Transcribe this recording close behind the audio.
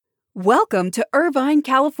Welcome to Irvine,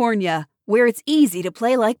 California, where it's easy to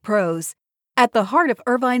play like pros. At the heart of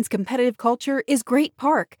Irvine's competitive culture is Great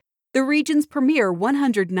Park, the region's premier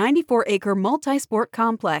 194-acre multi-sport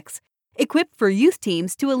complex, equipped for youth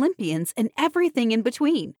teams to Olympians and everything in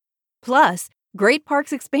between. Plus, Great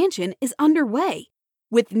Park's expansion is underway.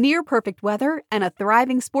 With near-perfect weather and a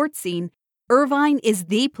thriving sports scene, Irvine is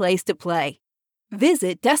the place to play.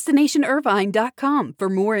 Visit DestinationIrvine.com for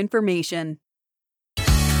more information.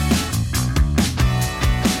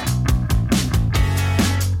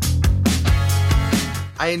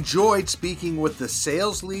 I enjoyed speaking with the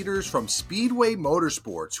sales leaders from Speedway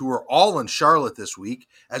Motorsports who were all in Charlotte this week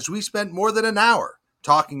as we spent more than an hour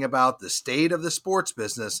talking about the state of the sports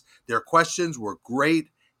business. Their questions were great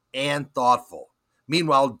and thoughtful.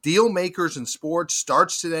 Meanwhile, Deal Makers in Sports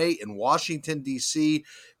starts today in Washington, D.C.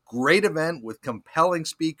 Great event with compelling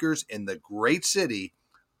speakers in the great city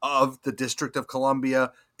of the District of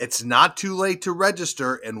Columbia. It's not too late to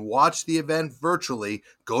register and watch the event virtually.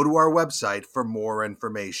 Go to our website for more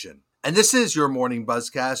information. And this is your Morning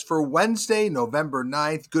Buzzcast for Wednesday, November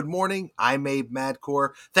 9th. Good morning. I'm Abe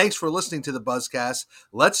Madkour. Thanks for listening to the Buzzcast.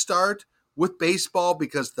 Let's start with baseball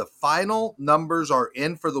because the final numbers are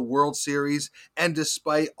in for the World Series. And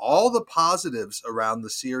despite all the positives around the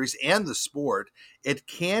series and the sport, it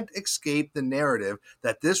can't escape the narrative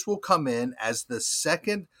that this will come in as the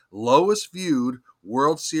second lowest viewed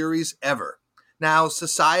World Series ever. Now,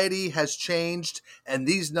 society has changed, and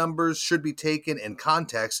these numbers should be taken in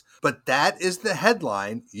context, but that is the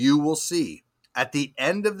headline you will see. At the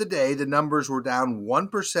end of the day, the numbers were down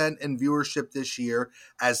 1% in viewership this year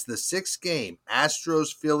as the six-game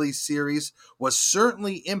Astros-Phillies series was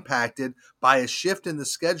certainly impacted by a shift in the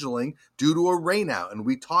scheduling due to a rainout, and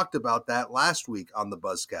we talked about that last week on the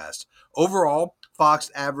Buzzcast. Overall, Fox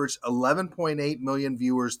averaged 11.8 million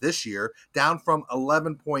viewers this year, down from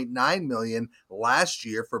 11.9 million last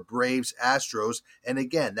year for Braves-Astros, and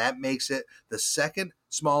again, that makes it the second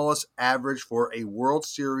smallest average for a World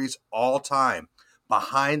Series all time,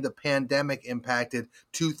 behind the pandemic-impacted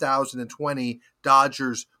 2020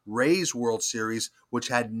 Dodgers-Rays World Series, which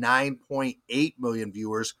had 9.8 million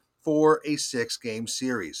viewers for a six-game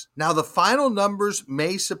series. Now, the final numbers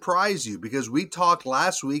may surprise you because we talked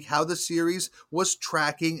last week how the series was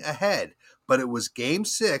tracking ahead, but it was Game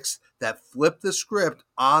 6 that flipped the script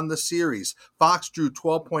on the series. Fox drew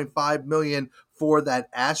 12.5 million for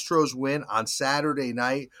that Astros win on Saturday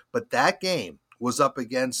night, but that game was up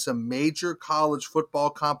against some major college football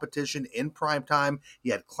competition in primetime.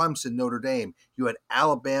 You had Clemson, Notre Dame, you had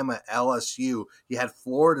Alabama, LSU, you had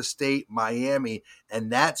Florida State, Miami,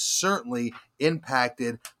 and that certainly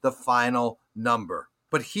impacted the final number.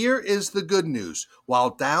 But here is the good news. While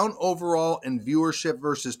down overall in viewership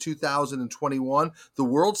versus 2021, the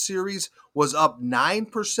World Series was up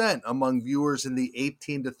 9% among viewers in the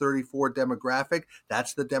 18 to 34 demographic.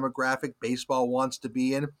 That's the demographic baseball wants to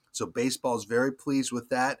be in. So baseball is very pleased with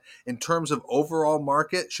that. In terms of overall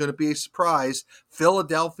market, shouldn't be a surprise,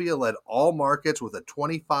 Philadelphia led all markets with a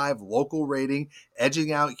 25 local rating,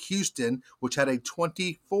 edging out Houston, which had a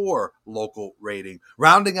 24 local rating.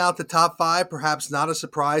 Rounding out the top five, perhaps not a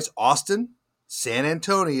surprise, Austin, San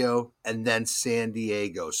Antonio, and then San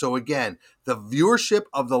Diego. So again, the viewership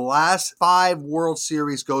of the last five World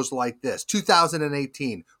Series goes like this.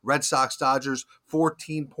 2018, Red Sox Dodgers,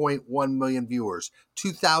 14.1 million viewers.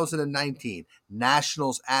 2019,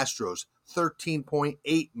 Nationals Astros,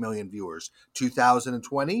 13.8 million viewers.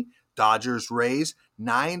 2020, Dodgers Rays,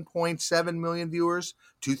 9.7 million viewers.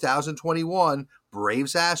 2021,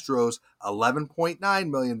 Braves Astros, 11.9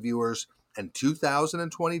 million viewers. And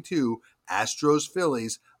 2022, Astros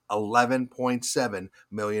Phillies, 11.7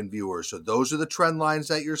 million viewers. So those are the trend lines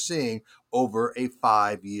that you're seeing over a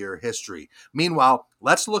 5-year history. Meanwhile,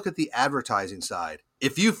 let's look at the advertising side.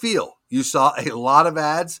 If you feel you saw a lot of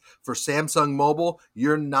ads for Samsung Mobile,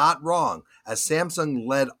 you're not wrong, as Samsung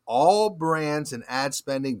led all brands in ad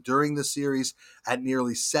spending during the series at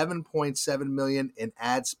nearly 7.7 million in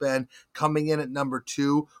ad spend. Coming in at number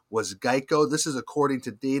 2 was Geico. This is according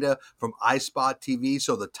to data from iSpot TV.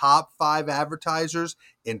 So the top 5 advertisers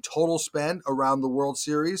in total spend around the World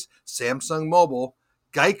Series: Samsung Mobile,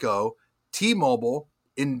 Geico, T-Mobile,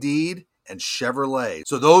 Indeed, and Chevrolet.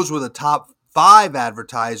 So those were the top 5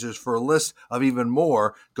 advertisers. For a list of even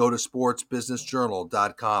more, go to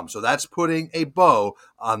sportsbusinessjournal.com. So that's putting a bow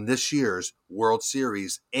on this year's World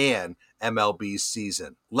Series and MLB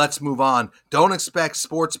season. Let's move on. Don't expect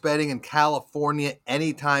sports betting in California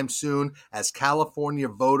anytime soon, as California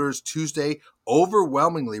voters Tuesday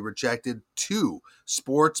overwhelmingly rejected 2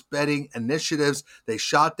 sports betting initiatives. They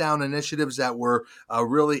shot down initiatives that were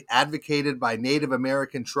really advocated by Native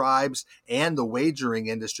American tribes and the wagering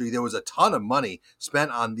industry. There was a ton of money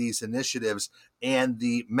spent on these initiatives, and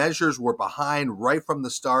the measures were behind right from the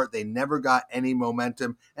start. They never got any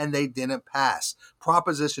momentum, and they didn't pass.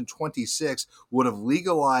 Proposition 26 would have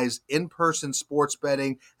legalized in-person sports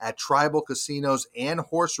betting at tribal casinos and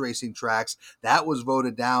horse racing tracks. That was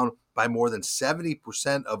voted down by more than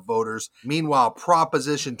 70% of voters. Meanwhile,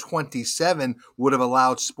 Proposition 27 would have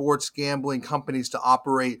allowed sports gambling companies to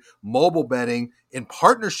operate mobile betting in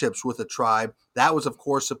partnerships with a tribe. That was, of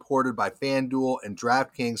course, supported by FanDuel and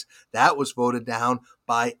DraftKings. That was voted down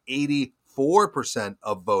by 84%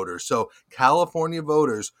 of voters. So California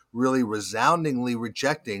voters really resoundingly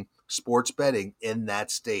rejecting sports betting in that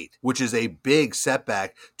state, which is a big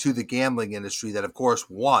setback to the gambling industry that, of course,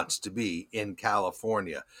 wants to be in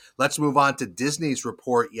California. Let's move on to Disney's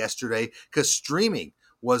report yesterday, because streaming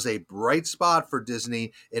was a bright spot for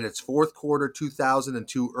Disney in its fourth quarter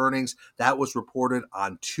 2002 earnings. That was reported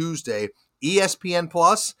on Tuesday. ESPN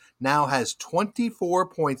Plus now has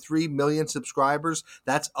 24.3 million subscribers.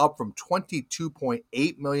 That's up from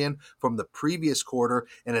 22.8 million from the previous quarter,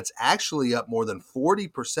 and it's actually up more than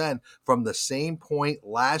 40% from the same point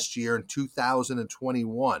last year in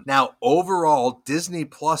 2021. Now, overall, Disney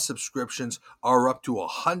Plus subscriptions are up to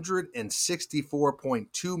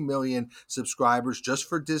 164.2 million subscribers just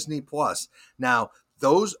for Disney Plus. Now,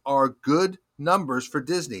 those are good numbers for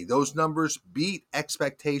Disney. Those numbers beat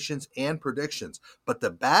expectations and predictions. But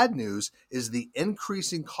the bad news is the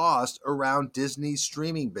increasing cost around Disney's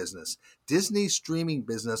streaming business. Disney's streaming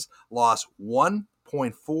business lost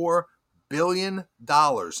 $1.4 billion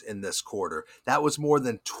in this quarter. That was more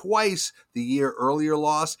than twice the year earlier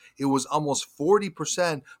loss. It was almost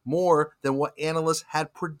 40% more than what analysts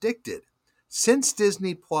had predicted. Since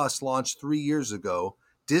Disney Plus launched 3 years ago,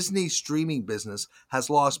 Disney's streaming business has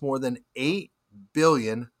lost more than $8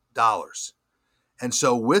 billion. And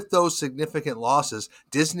so with those significant losses,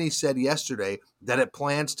 Disney said yesterday that it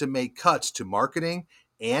plans to make cuts to marketing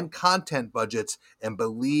and content budgets and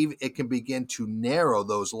believe it can begin to narrow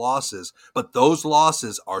those losses. But those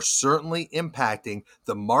losses are certainly impacting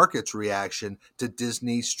the market's reaction to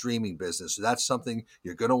Disney's streaming business. So that's something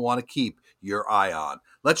you're going to want to keep your eye on.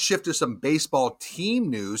 Let's shift to some baseball team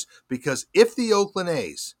news, because if the Oakland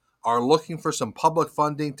A's are looking for some public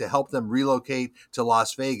funding to help them relocate to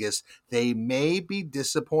Las Vegas, they may be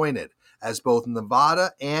disappointed, as both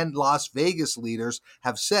Nevada and Las Vegas leaders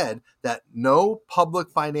have said that no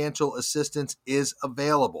public financial assistance is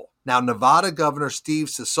available. Now, Nevada Governor Steve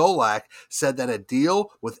Sisolak said that a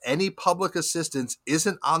deal with any public assistance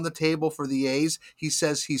isn't on the table for the A's. He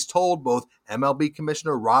says he's told both MLB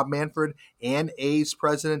Commissioner Rob Manfred and A's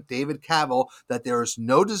President David Kaval that there is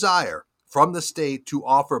no desire from the state to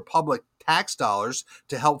offer public tax dollars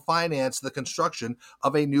to help finance the construction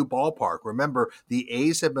of a new ballpark. Remember, the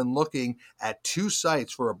A's have been looking at 2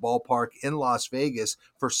 sites for a ballpark in Las Vegas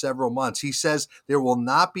for several months. He says there will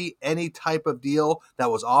not be any type of deal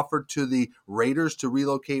that was offered to the Raiders to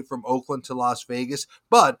relocate from Oakland to Las Vegas,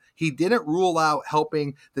 but he didn't rule out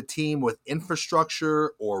helping the team with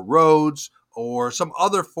infrastructure or roads or some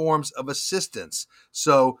other forms of assistance.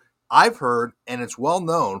 So I've heard, and it's well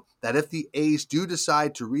known, that if the A's do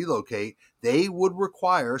decide to relocate, they would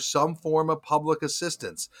require some form of public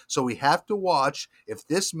assistance. So we have to watch if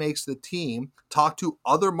this makes the team talk to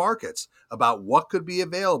other markets about what could be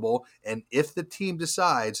available, and if the team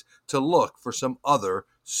decides to look for some other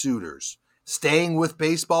suitors. Staying with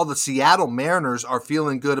baseball, the Seattle Mariners are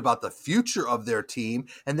feeling good about the future of their team,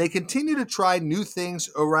 and they continue to try new things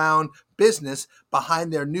around business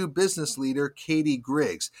behind their new business leader, Katie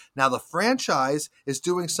Griggs. Now, the franchise is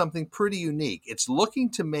doing something pretty unique. It's looking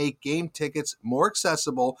to make game tickets more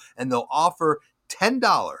accessible, and they'll offer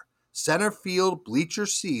 $10 center field bleacher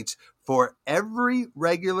seats for every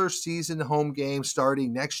regular season home game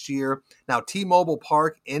starting next year. Now, T-Mobile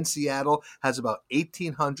Park in Seattle has about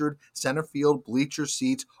 1,800 center field bleacher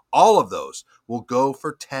seats. All of those will go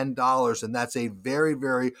for $10, and that's a very,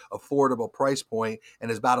 very affordable price point, and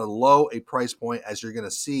is about as low a price point as you're going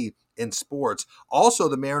to see in sports. Also,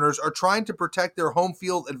 the Mariners are trying to protect their home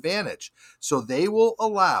field advantage, so they will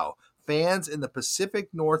allow fans in the Pacific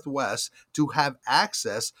Northwest to have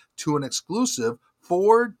access to an exclusive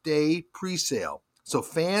 4-day presale. So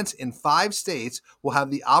fans in 5 states will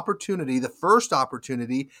have the first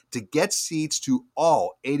opportunity to get seats to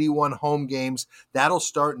all 81 home games. That'll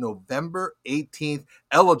start November 18th.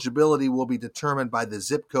 Eligibility will be determined by the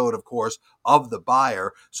zip code, of course, of the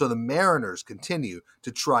buyer. So the Mariners continue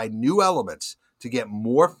to try new elements to get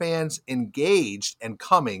more fans engaged and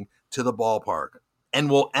coming to the ballpark. And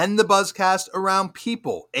we'll end the Buzzcast around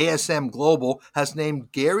people. ASM Global has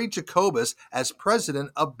named Gary Jacobus as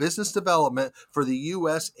President of Business Development for the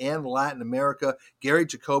U.S. and Latin America. Gary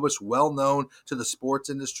Jacobus, well known to the sports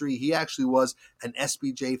industry. He actually was an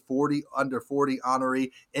SBJ 40 under 40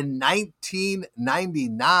 honoree in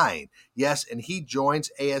 1999. Yes, and he joins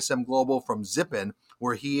ASM Global from Zippin,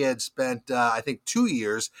 where he had spent, 2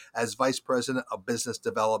 years as Vice President of Business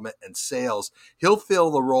Development and Sales. He'll fill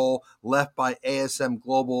the role left by ASM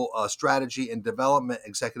Global Strategy and Development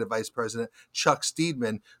Executive Vice President Chuck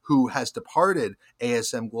Steedman, who has departed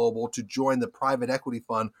ASM Global to join the private equity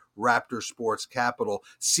fund Raptor Sports Capital.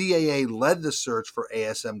 CAA led the search for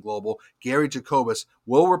ASM Global. Gary Jacobus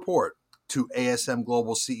will report to ASM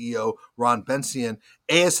Global CEO Ron Bension.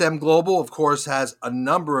 ASM Global, of course, has a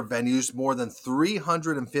number of venues, more than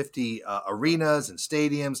 350 arenas and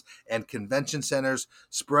stadiums and convention centers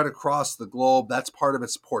spread across the globe. That's part of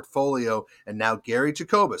its portfolio. And now Gary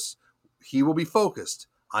Jacobus, he will be focused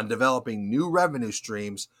on developing new revenue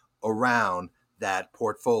streams around that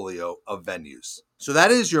portfolio of venues. So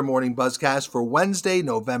that is your morning Buzzcast for Wednesday,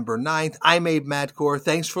 November 9th. I'm Abe Madkour.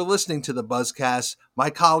 Thanks for listening to the Buzzcast.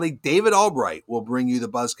 My colleague David Albright will bring you the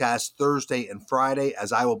Buzzcast Thursday and Friday,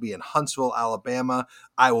 as I will be in Huntsville, Alabama.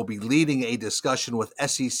 I will be leading a discussion with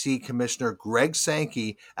SEC Commissioner Greg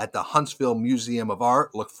Sankey at the Huntsville Museum of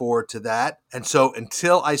Art. Look forward to that. And so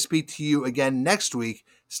until I speak to you again next week,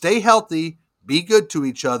 stay healthy, be good to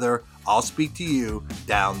each other. I'll speak to you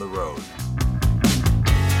down the road.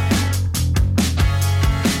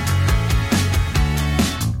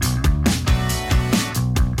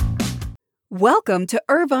 Welcome to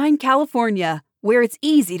Irvine, California, where it's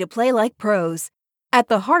easy to play like pros. At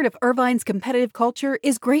the heart of Irvine's competitive culture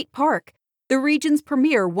is Great Park, the region's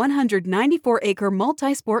premier 194-acre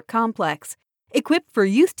multi-sport complex, equipped for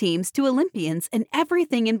youth teams to Olympians and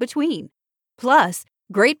everything in between. Plus,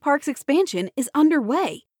 Great Park's expansion is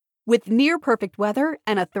underway. With near-perfect weather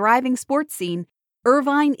and a thriving sports scene,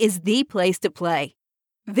 Irvine is the place to play.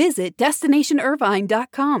 Visit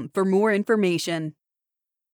DestinationIrvine.com for more information.